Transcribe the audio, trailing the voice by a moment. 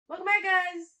back,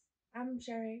 guys. I'm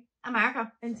Sherry. I'm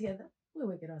Erica. And together, we're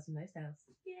Wicked Awesome Lifestyles.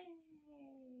 Yay!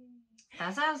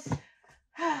 That's us.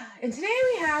 And today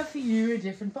we have for you a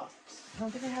different box. I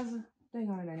don't think it has a thing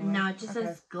on it anymore. No, it just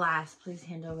says glass. Please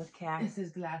handle with care. This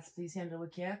is glass. Please handle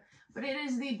with care. But it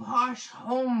is the Posh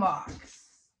Home Box.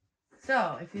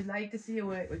 So, if you'd like to see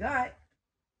what we got,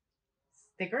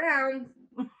 stick around.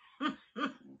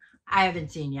 I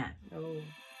haven't seen yet. Oh.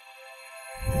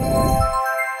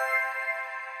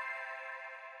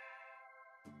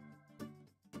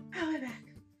 We're back.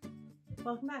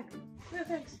 Welcome back. No,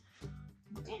 thanks.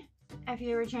 If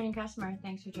you're a returning customer,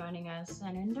 thanks for joining us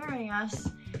and enduring us.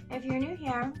 If you're new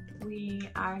here, we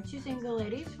are two single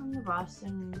ladies from the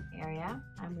Boston area,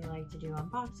 and we like to do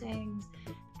unboxings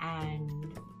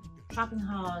and shopping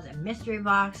hauls and mystery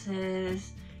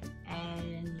boxes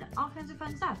and all kinds of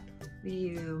fun stuff.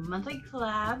 We do monthly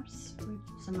collabs with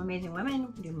some amazing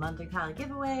women. We do monthly palette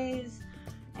giveaways.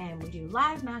 And we do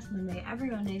live Mass Monday every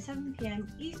Monday, 7 p.m.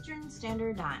 Eastern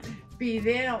Standard Time. Be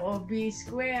there or be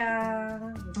square.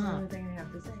 That's the only thing I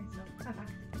have to say.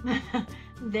 So.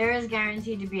 There is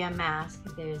guaranteed to be a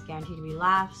mask. There is guaranteed to be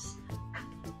laughs,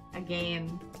 a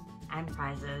game, and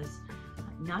prizes.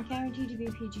 Not guaranteed to be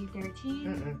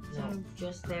PG-13. So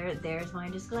just there's my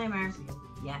disclaimer.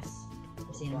 Yes,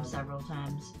 I've seen him several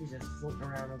times. He's just floating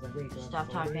around. I was like, wait, stop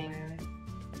talking.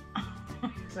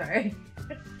 Sorry.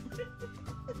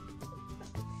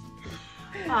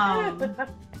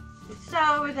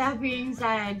 So with that being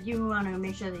said, you want to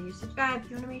make sure that you subscribe.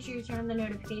 You want to make sure you turn on the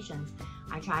notifications.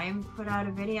 I try and put out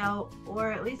a video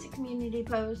or at least a community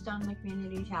post on the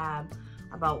community tab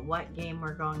about what game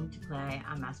we're going to play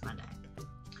on Mass Monday.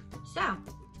 So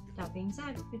that being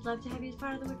said, we'd love to have you as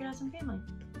part of the Wicked Awesome family.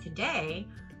 Today,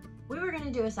 we were going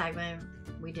to do a segment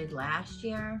we did last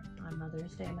year on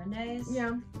Mother's Day Mondays.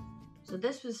 Yeah. So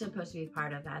this was supposed to be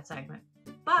part of that segment.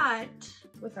 But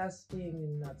with us being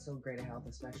in not so great a health,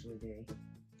 especially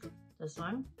this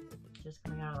one, just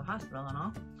coming out of the hospital and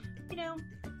all, you know,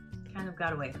 kind of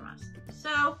got away from us.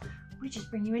 So we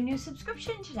just bring you a new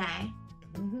subscription today.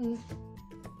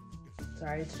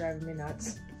 Sorry, it's driving me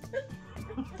nuts.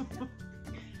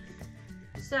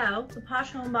 So the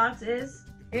Posh Home Box is?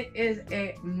 It is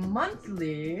a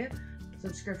monthly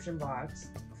subscription box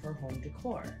for home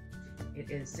decor. It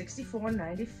is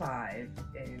 $64.95,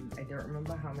 and I don't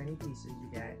remember how many pieces you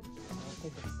get. I don't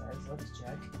think it says. Let's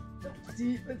check.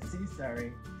 Let's see.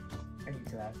 Sorry, I need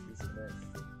glasses for this.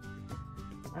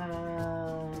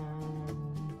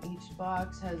 Each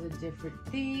box has a different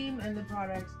theme, and the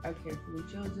products are carefully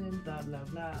chosen. Blah blah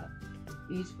blah.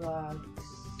 Each box,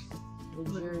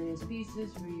 luxurious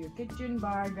pieces for your kitchen,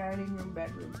 bar, dining room,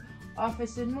 bedroom,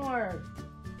 office, and more.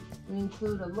 We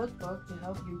include a lookbook to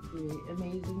help you create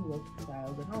amazing look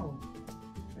styles at home.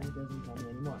 And it doesn't tell me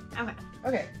anymore.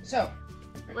 Okay, so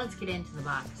let's get into the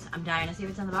box. I'm dying to see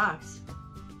what's in the box.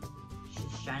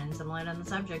 She's shining some light on the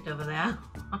subject over there.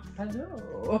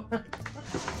 Hello.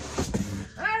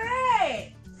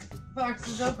 Alright! Box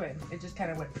is open. It just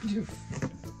kind of went poof.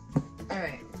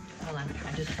 Alright. Hold on,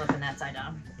 I'm just flipping that side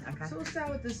down. Okay. So we'll start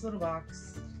with this little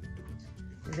box.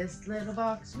 In this little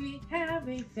box, we have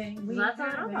a thing. We have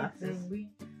a thing. We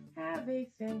have a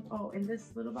thing. Oh, in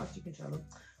this little box, you can show them.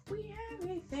 We have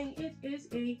a thing. It is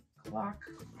a clock.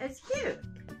 It's cute.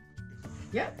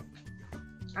 Yep.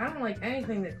 I don't like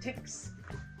anything that ticks.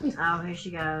 Oh, here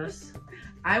she goes.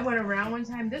 I went around one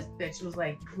time. This bitch was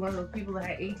like one of those people that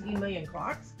had 18 million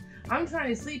clocks. I'm trying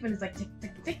to sleep and it's like tick,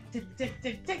 tick, tick, tick, tick,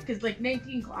 tick, tick, because like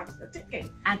 19 clocks are ticking.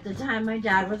 At the time, my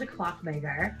dad was a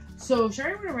clockmaker. So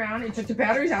Sherry went around and took the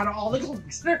batteries out of all the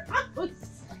clocks in her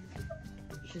house.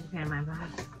 She's a fan of mine,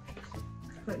 but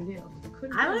couldn't deal.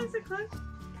 I like the clock.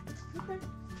 Okay.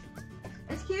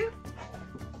 It's cute.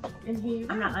 And here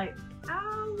I'm not like,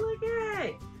 oh, look at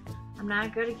it. I'm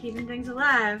not good at keeping things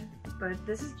alive, but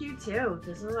this is cute too.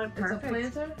 This is like perfect.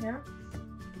 It's a planter, yeah.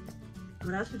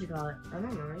 What else would you call it? I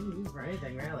don't know. You can use it for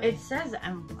anything, really. It says,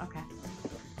 okay.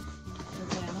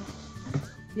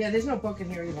 Yeah, there's no book in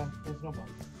here either. There's no book.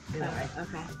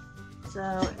 Okay.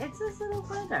 So, it's this little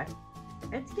planter.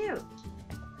 It's cute.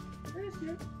 It is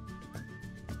cute.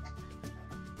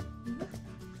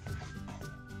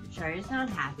 Sherry's not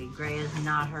happy. Gray is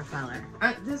not her color.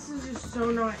 This is just so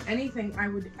not anything I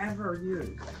would ever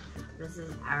use. This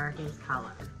is Erica's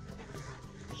color.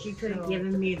 She could have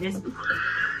given me this box.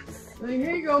 Like,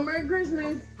 here you go, Merry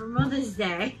Christmas. For Mother's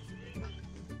Day.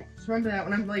 Just remember that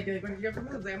when I'm like, what did you get for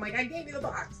Mother's Day? I'm like, I gave you the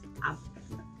box. Oh,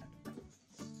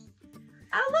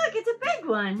 look, it's a big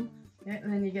one. Yeah,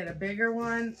 and then you get a bigger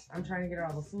one. I'm trying to get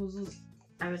all the foozles.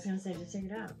 I was going to say, just take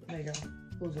it out. There you go.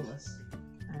 Foozleless.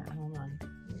 Hold on.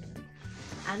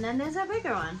 And then there's a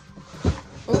bigger one.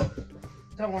 Oh,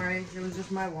 don't worry. It was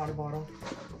just my water bottle.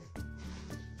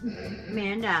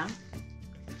 Amanda.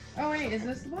 Oh, wait. Is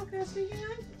this the book I was speaking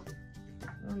of? I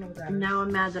don't know what that is. Now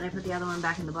I'm mad that I put the other one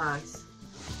back in the box.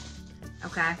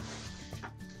 Okay.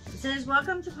 It says,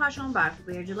 welcome to Posh Home Box.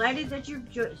 We are delighted that you've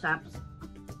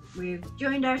We've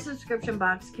joined our subscription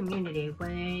box community.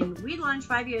 When we launched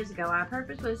 5 years ago, our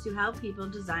purpose was to help people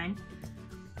design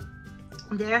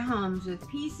their homes with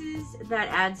pieces that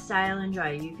add style and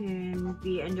joy. You can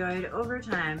be enjoyed over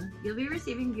time. You'll be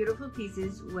receiving beautiful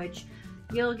pieces which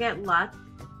you'll get a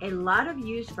lot of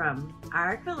use from.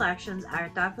 Our collections are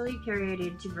thoughtfully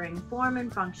curated to bring form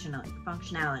and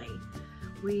functionality.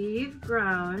 We've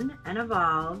grown and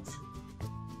evolved.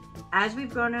 As we've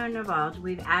grown and evolved,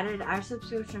 we've added our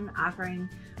subscription offering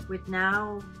with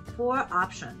now 4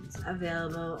 options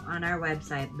available on our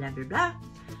website, blah, blah, blah.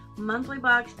 Monthly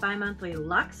box, bi-monthly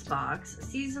luxe box,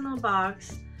 seasonal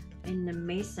box, and the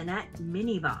Masonette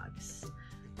mini box.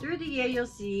 Through the year, you'll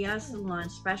see us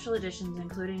launch special editions,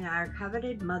 including our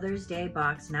coveted Mother's Day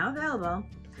box, now available,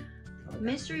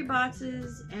 mystery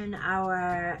boxes, and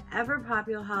our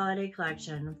ever-popular holiday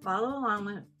collection. Follow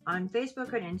along on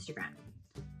Facebook and Instagram.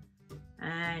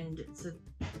 And so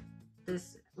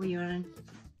this, you want to,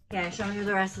 yeah, show me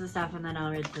the rest of the stuff and then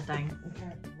I'll read the thing.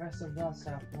 Okay, rest of the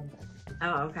stuff.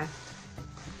 Oh, okay.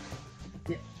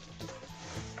 Yeah.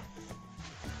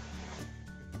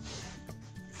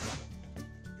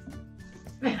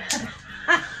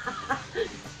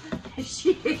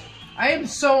 I am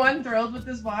so unthrilled with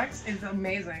this box. It's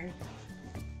amazing.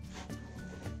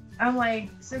 I'm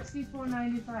like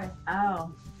 $64.95.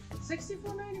 Oh.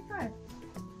 $64.95.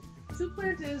 2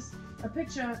 planters, a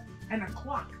picture, and a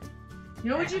clock. You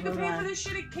know what you can pay for this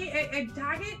shit at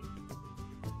Target?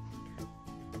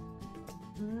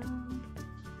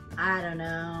 I don't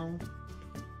know.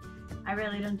 I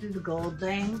really don't do the gold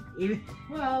thing.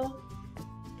 Well,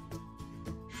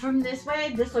 from this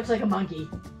way, this looks like a monkey.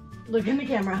 Look in the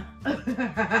camera. it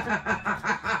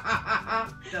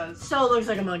does. So it looks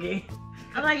like a monkey.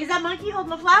 I'm like, is that monkey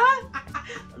holding a flower?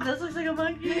 This looks like a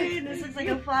monkey, and this looks like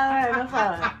a flower and a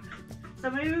flower. So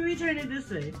maybe we turn it this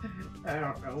way. I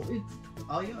don't know. It's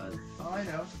all yours. All I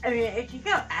know. I mean, it could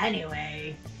go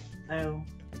anyway. Oh.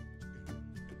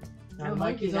 The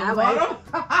monkey's on that the way.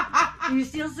 bottom. You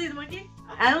still see the monkey?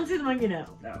 I don't see the monkey now.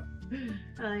 No.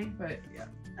 But yeah.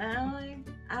 I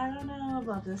don't know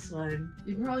about this one.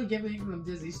 You're probably giving them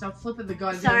dizzy. Stop flipping the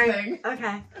goddamn Sorry. thing.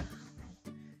 Okay.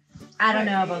 I don't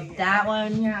know about that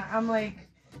one. Yeah, I'm like,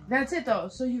 that's it though.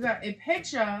 So you got a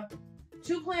picture,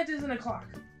 2 planters, and a clock.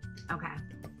 Okay.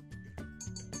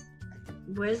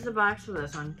 Where's the box for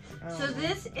this one? So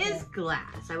this is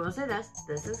glass. I will say this.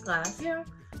 This is glass. Yeah.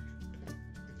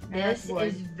 This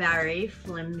is very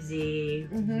flimsy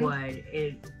wood.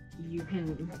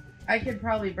 I could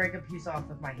probably break a piece off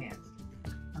with my hand.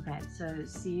 Okay, so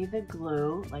see the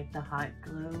glue, like the hot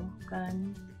glue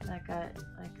gun that got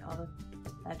like all the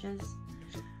edges?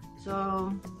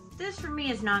 So this for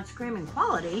me is not screaming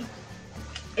quality.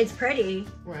 It's pretty.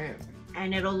 Right.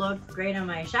 And it'll look great on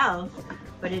my shelf,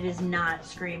 but it is not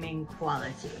screaming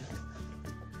quality.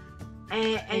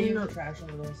 And you know trash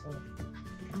over there, so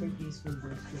take these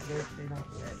scissors because they don't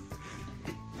fit.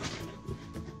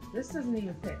 This doesn't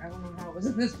even fit. I don't know how it was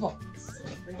in this box.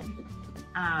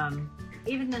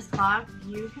 Even this clock,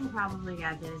 you can probably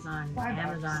get this on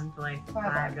Amazon for like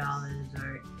 $5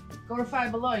 or go to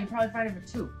Five Below. You probably find it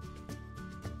for $2.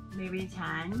 Maybe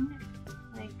 10.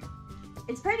 Like,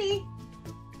 it's pretty.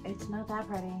 It's not that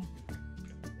pretty.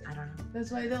 I don't know.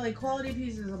 That's why they're like quality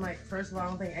pieces. I'm like, first of all, I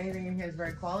don't think anything in here is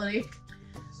very quality.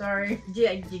 Sorry.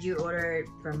 Did you order it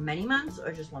for many months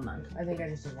or just 1 month? I think I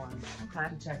just did one. Okay.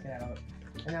 To check it out.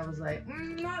 And I was like,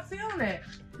 not feeling it.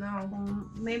 No.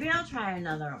 Maybe I'll try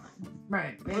another one.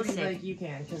 Right. Maybe we'll see. Like you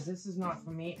can, because this is not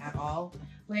for me at all.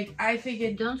 Like I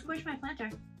figured. Don't squish my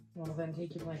planter. Well, then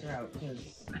take your planter out,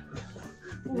 because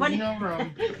there's no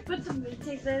room.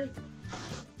 Take this.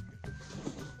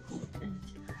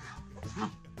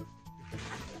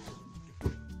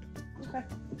 Okay.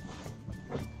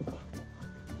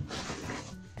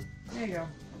 There you go.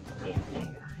 Yeah, there you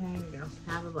go. There you go.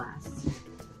 Have a blast.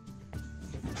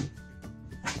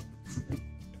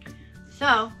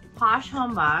 So, Posh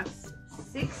Home Box,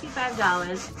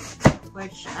 $65,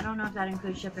 which I don't know if that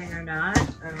includes shipping or not.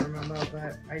 I don't remember,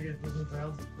 but I just wasn't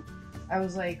thrilled. I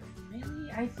was like, really?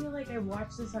 I feel like I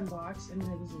watched this unboxed and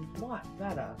it was a lot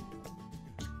better.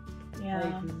 Yeah.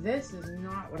 Like, this is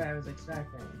not what I was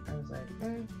expecting. I was like,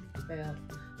 fail.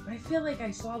 But I feel like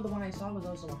the one I saw was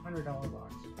also a $100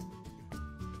 box.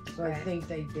 So I think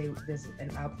they this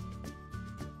an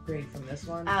upgrade upgrade from this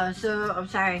one. Oh, so I'm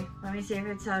sorry. Let me see if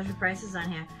it tells you prices on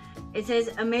here. It says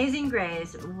Amazing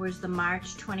Grays was the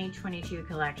March 2022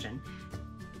 collection.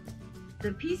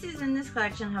 The pieces in this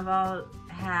collection all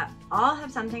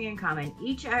have something in common.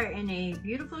 Each are in a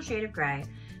beautiful shade of gray.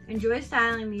 Enjoy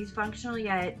styling these functional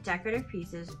yet decorative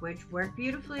pieces, which work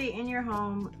beautifully in your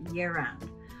home year-round.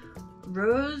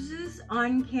 Roses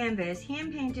on canvas,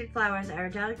 hand-painted flowers are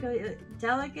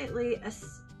delicately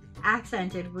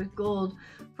accented with gold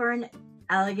for an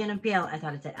elegant appeal. I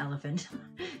thought it said elephant.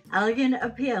 Elegant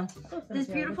appeal. This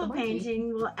beautiful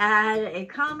painting will add a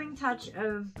calming touch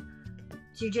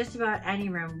to just about any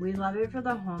room. We love it for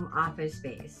the home office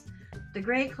space. The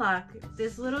gray clock.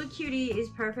 This little cutie is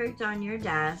perfect on your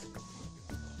desk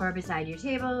or beside your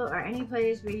table or any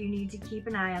place where you need to keep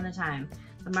an eye on the time.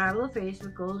 The marble face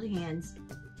with gold hands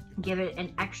give it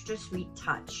an extra sweet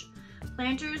touch.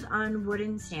 Planters on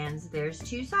wooden stands. There's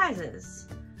 2 sizes.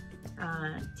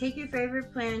 Take your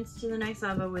favorite plants to the next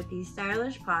level with these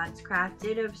stylish pots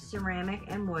crafted of ceramic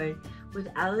and wood with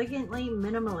elegantly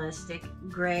minimalistic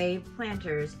gray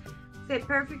planters. Fit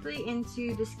perfectly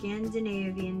into the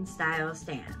Scandinavian style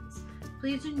stands.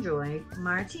 Please enjoy,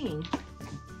 Martine.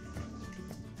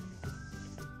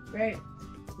 Great.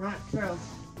 Not thrilled.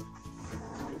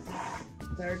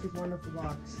 Third is wonderful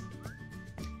box.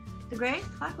 The gray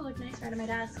clock will look nice right on my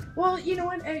desk. Well, you know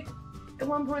what? At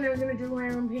one point I was going to do my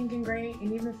own pink and gray,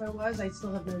 and even if I was, I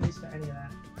still have no use for any of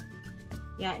that.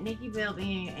 Yeah, Nikki built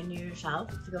me a new shelf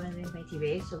to go underneath my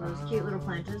TV, so those cute little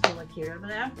planters will look cute over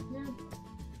there. Yeah.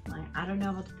 Like, I don't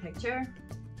know about the picture.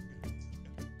 I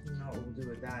don't know what we'll do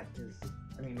with that, because,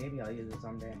 I mean, maybe I'll use it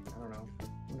someday. I don't know.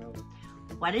 Who knows?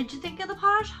 What did you think of the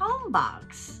Posh Home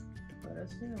Box? Let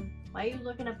us know. Why are you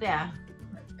looking up there?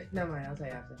 Never mind, I'll tell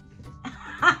you after.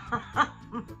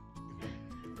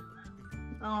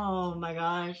 Oh my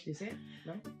gosh. Do you see it?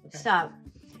 No? Okay. Stop.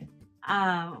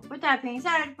 With that being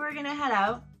said, we're gonna head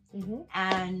out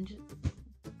and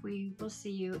we will see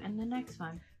you in the next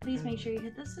one. Please make sure you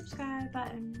hit the subscribe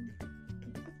button.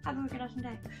 Have a wicked awesome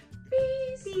day.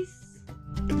 Peace.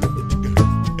 Peace.